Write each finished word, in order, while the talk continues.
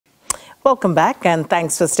Welcome back and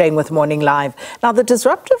thanks for staying with Morning Live. Now, the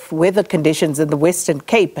disruptive weather conditions in the Western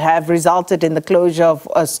Cape have resulted in the closure of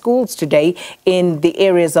schools today in the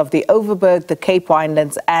areas of the Overberg, the Cape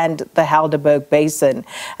Winelands and the Heidelberg basin.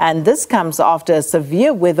 And this comes after a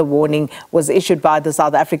severe weather warning was issued by the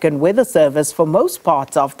South African Weather Service for most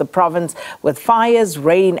parts of the province, with fires,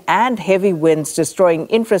 rain and heavy winds destroying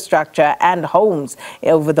infrastructure and homes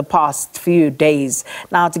over the past few days.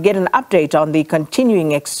 Now, to get an update on the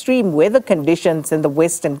continuing extreme weather conditions in the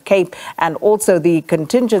Western Cape and also the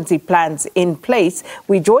contingency plans in place,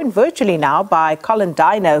 we join virtually now by Colin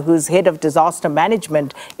Deiner, who's head of disaster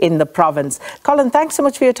management in the province. Colin, thanks so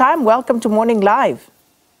much for your time. Welcome to Morning Live.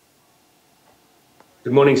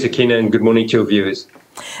 Good morning, Sakina, and good morning to your viewers.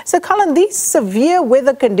 So, Colin, these severe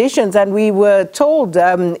weather conditions, and we were told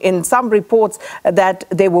in some reports that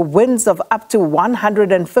there were winds of up to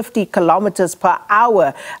 150 kilometers per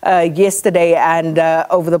hour yesterday and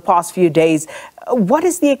over the past few days. What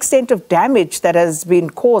is the extent of damage that has been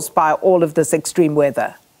caused by all of this extreme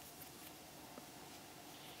weather?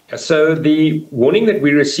 So the warning that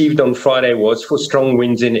we received on Friday was for strong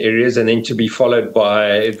winds in areas and then to be followed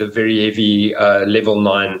by the very heavy level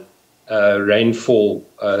 9 rainfall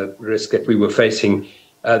risk that we were facing.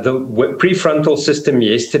 The prefrontal system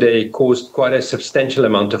yesterday caused quite a substantial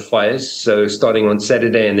amount of fires. So starting on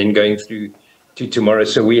Saturday and then going through to tomorrow.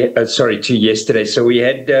 So to yesterday. So we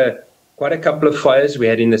had quite a couple of fires. We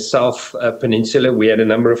had in the South Peninsula. We had a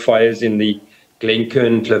number of fires in the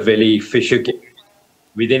Glenkern, Clovelly, Fisher.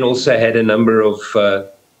 We then also had a number of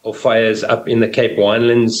fires up in the Cape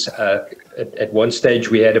Winelands. At one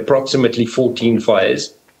stage, we had approximately 14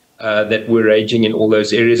 fires that were raging in all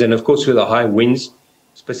those areas. And of course, with the high winds,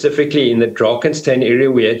 specifically in the Drakensberg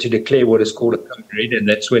area, we had to declare what is called a code red, and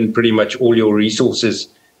that's when pretty much all your resources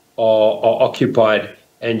are occupied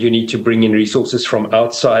and you need to bring in resources from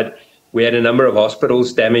outside. We had a number of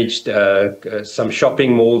hospitals damaged, some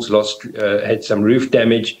shopping malls had some roof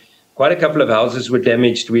damage. Quite a couple of houses were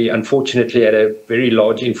damaged. We unfortunately had a very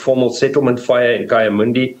large informal settlement fire in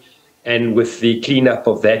Kayamundi. And with the cleanup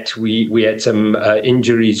of that, we had some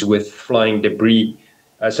injuries with flying debris.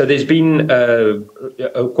 So there's been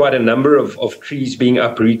quite a number of trees being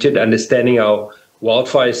uprooted, understanding our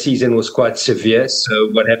wildfire season was quite severe. So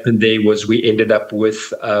what happened there was we ended up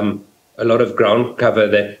with a lot of ground cover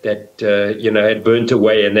that had burnt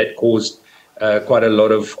away, and that caused quite a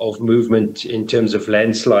lot of movement in terms of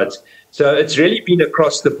landslides. So it's really been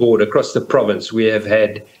across the board, across the province. We have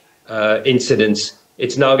had incidents.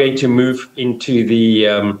 It's now going to move into the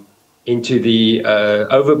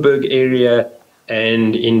Overberg area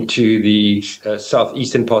and into the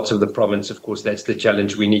southeastern parts of the province. Of course, that's the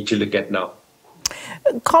challenge we need to look at now.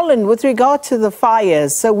 Colin, with regard to the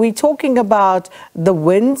fires, so we're talking about the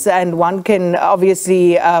winds, and one can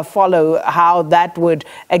obviously follow how that would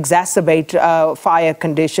exacerbate fire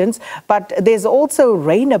conditions, but there's also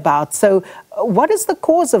rain about. So what is the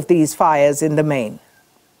cause of these fires in the main?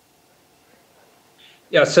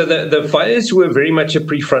 Yeah, so the fires were very much a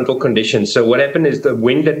prefrontal condition. So what happened is the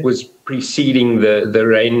wind that was preceding the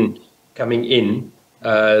rain coming in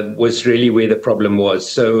was really where the problem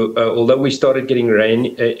was. So although we started getting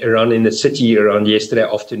rain around in the city around yesterday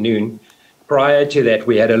afternoon, prior to that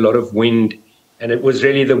we had a lot of wind, and it was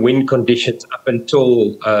really the wind conditions up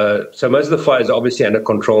until, so most of the fires are obviously under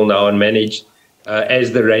control now and managed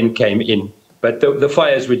as the rain came in. But the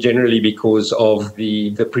fires were generally because of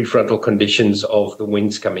the prefrontal conditions of the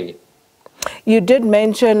winds coming in. You did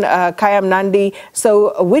mention Kayamundi.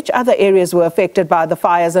 So which other areas were affected by the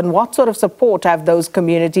fires, and what sort of support have those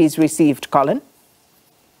communities received, Colin?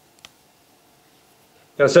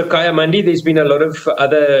 So Kayamundi, there's been a lot of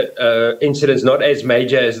other incidents, not as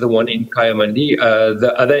major as the one in Kayamundi.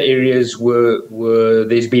 The other areas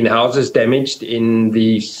there's been houses damaged in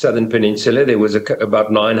the Southern Peninsula. There was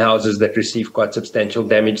about 9 houses that received quite substantial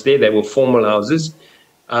damage there. They were formal houses.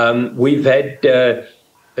 We've had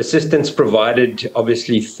assistance provided,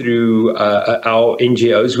 obviously, through our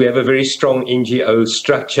NGOs. We have a very strong NGO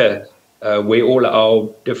structure where all our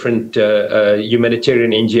different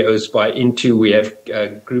humanitarian NGOs buy into. We have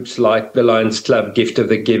groups like the Lions Club, Gift of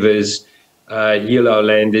the Givers, Heal Our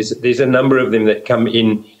Land. There's a number of them that come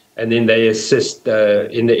in, and then they assist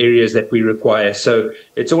in the areas that we require. So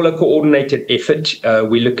it's all a coordinated effort.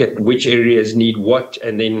 We look at which areas need what,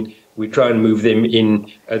 and then we try and move them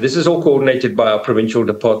in. This is all coordinated by our Provincial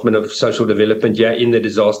Department of Social Development here in the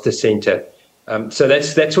Disaster Centre. So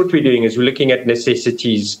that's what we're doing, is we're looking at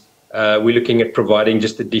necessities. We're looking at providing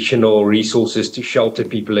just additional resources to shelter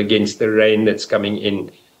people against the rain that's coming in.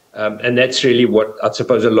 And that's really what I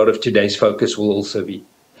suppose a lot of today's focus will also be.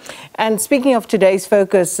 And speaking of today's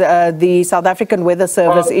focus, the South African Weather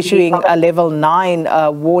Service issuing a level 9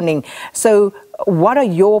 warning. So what are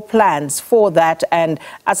your plans for that? And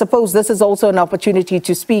I suppose this is also an opportunity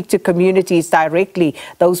to speak to communities directly,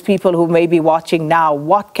 those people who may be watching now.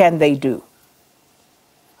 What can they do?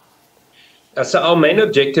 So our main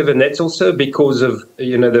objective, and that's also because of,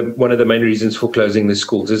 one of the main reasons for closing the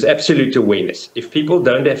schools, is absolute awareness. If people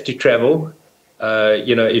don't have to travel,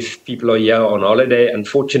 if people are here on holiday,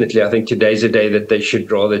 unfortunately, I think today's a day that they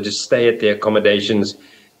should rather just stay at their accommodations,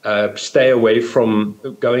 stay away from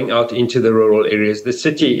going out into the rural areas. The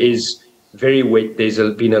city is very wet. There's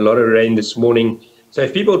been a lot of rain this morning. So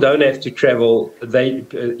if people don't have to travel,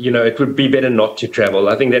 it would be better not to travel.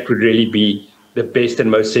 I think that would really be the best and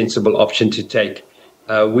most sensible option to take.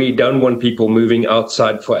 We don't want people moving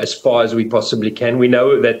outside for as far as we possibly can. We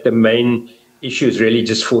know that the main issue is really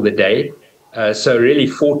just for the day. So really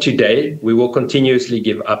for today, we will continuously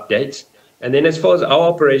give updates. And then as far as our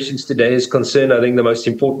operations today is concerned, I think the most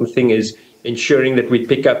important thing is ensuring that we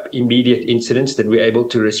pick up immediate incidents, that we're able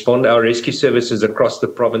to respond. Our rescue services across the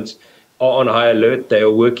province are on high alert. They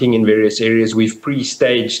are working in various areas. We've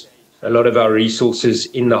pre-staged a lot of our resources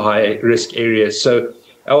in the high-risk areas. So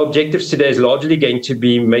our objectives today is largely going to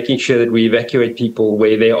be making sure that we evacuate people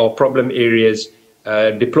where there are problem areas,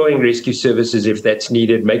 deploying rescue services if that's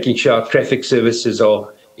needed, making sure our traffic services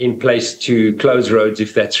are in place to close roads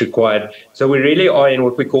if that's required. So we really are in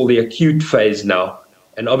what we call the acute phase now.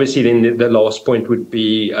 And obviously then the last point would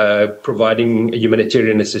be providing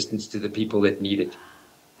humanitarian assistance to the people that need it.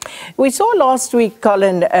 We saw last week,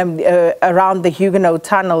 Colin, around the Huguenot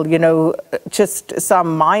Tunnel, just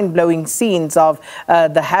some mind-blowing scenes of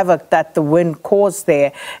the havoc that the wind caused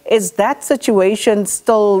there. Is that situation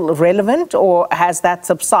still relevant, or has that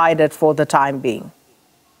subsided for the time being?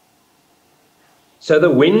 So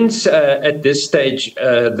the winds at this stage,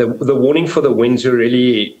 the warning for the winds are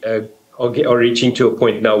really are reaching to a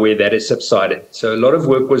point now where that has subsided. So a lot of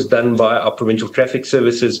work was done by our provincial traffic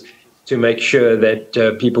services to make sure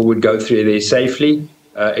that people would go through there safely.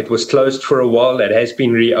 It was closed for a while. That has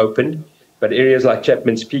been reopened. But areas like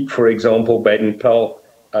Chapman's Peak, for example, Baden-Powell,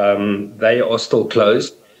 they are still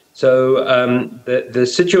closed. So the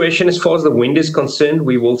situation as far as the wind is concerned,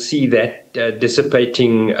 we will see that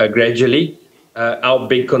dissipating gradually. Our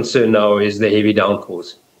big concern now is the heavy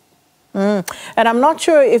downpours. And I'm not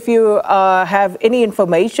sure if you have any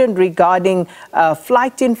information regarding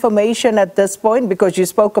flight information at this point, because you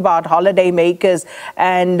spoke about holiday makers.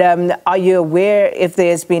 And are you aware if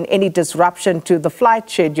there's been any disruption to the flight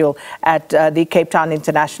schedule at the Cape Town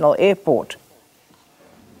International Airport?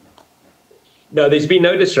 No, there's been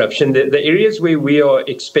no disruption. The areas where we are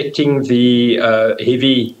expecting the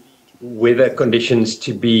heavy weather conditions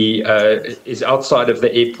to be is outside of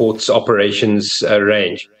the airport's operations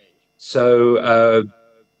range. So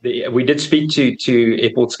we did speak to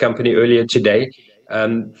Airports Company earlier today.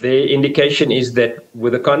 Their indication is that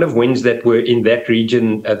with the kind of winds that were in that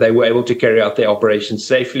region, they were able to carry out their operations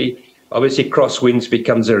safely. Obviously, crosswinds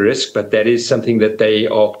becomes a risk, but that is something that they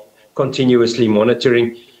are continuously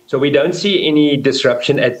monitoring. So we don't see any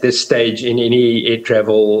disruption at this stage in any air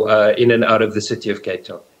travel in and out of the city of Cape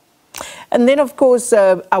Town. And then, of course,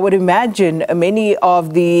 I would imagine many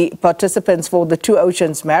of the participants for the Two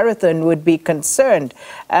Oceans Marathon would be concerned.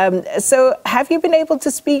 So have you been able to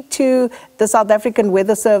speak to the South African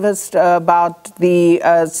Weather Service about the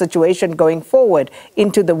situation going forward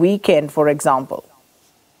into the weekend, for example?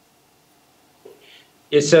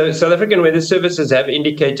 Yes, so South African Weather Services have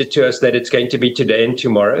indicated to us that it's going to be today and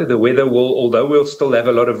tomorrow. The weather will, although we'll still have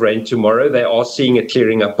a lot of rain tomorrow, they are seeing it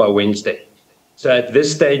clearing up by Wednesday. So at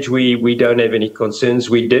this stage, we don't have any concerns.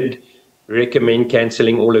 We did recommend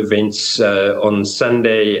cancelling all events on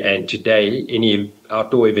Sunday and today, any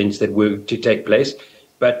outdoor events that were to take place.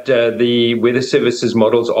 But the Weather Services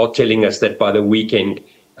models are telling us that by the weekend,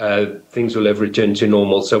 things will have returned to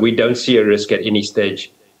normal. So we don't see a risk at any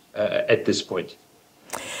stage at this point.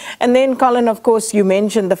 And then, Colin, of course, you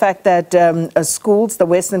mentioned the fact that schools, the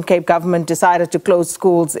Western Cape government decided to close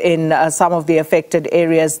schools in some of the affected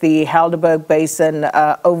areas, the Heidelberg basin,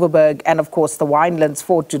 Overberg, and of course the Winelands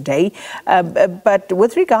for today. But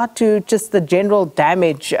with regard to just the general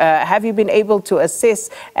damage, have you been able to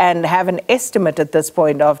assess and have an estimate at this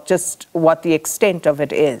point of just what the extent of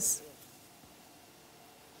it is?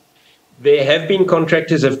 There have been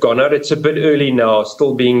contractors have gone out. It's a bit early now,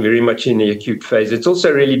 still being very much in the acute phase. It's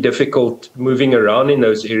also really difficult moving around in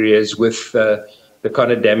those areas with the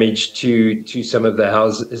kind of damage to some of the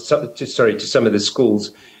houses, to some of the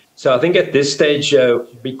schools. So I think at this stage,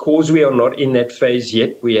 because we are not in that phase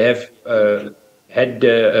yet, we have had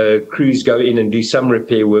crews go in and do some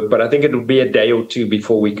repair work, but I think it will be a day or two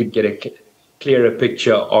before we could get a clearer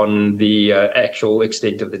picture on the actual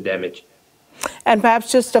extent of the damage. And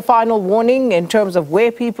perhaps just a final warning in terms of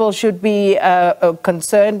where people should be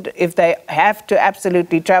concerned if they have to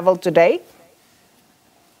absolutely travel today?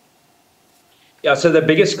 Yeah, so the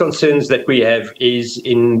biggest concerns that we have is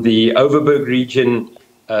in the Overberg region,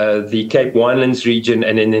 the Cape Winelands region,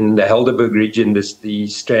 and then in the Heidelberg region, the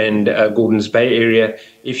Strand, Gordons Bay area.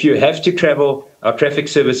 If you have to travel, our traffic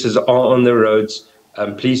services are on the roads.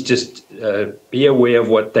 Please just be aware of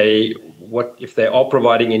if they are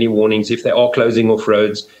providing any warnings, if they are closing off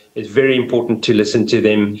roads. It's very important to listen to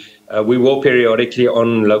them. We will periodically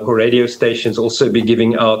on local radio stations also be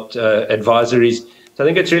giving out advisories. So I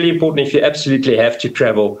think it's really important if you absolutely have to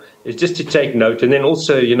travel, is just to take note. And then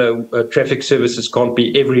also, traffic services can't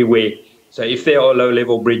be everywhere. So if there are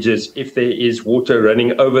low-level bridges, if there is water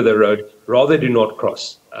running over the road, rather do not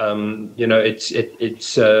cross. It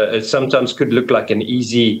sometimes could look like an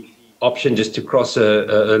easy option just to cross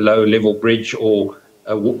a low-level bridge or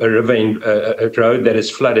a river in a road that is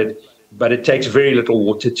flooded. But it takes very little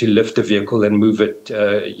water to lift a vehicle and move it,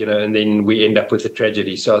 and then we end up with a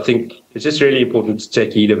tragedy. So I think it's just really important to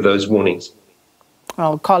take heed of those warnings.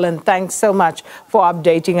 Well, Colin, thanks so much for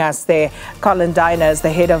updating us there. Colin Deiner is the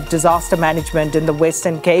head of disaster management in the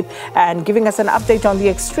Western Cape and giving us an update on the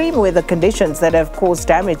extreme weather conditions that have caused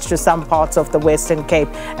damage to some parts of the Western Cape.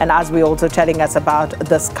 And as we're also telling us about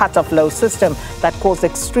this cut-off low system that caused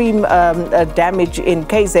extreme damage in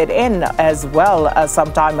KZN as well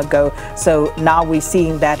some time ago. So now we're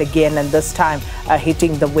seeing that again, and this time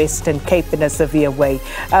hitting the Western Cape in a severe way.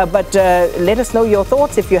 But let us know your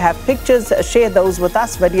thoughts. If you have pictures, share those with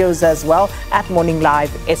us, videos as well, at Morning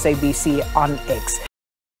Live SABC on X.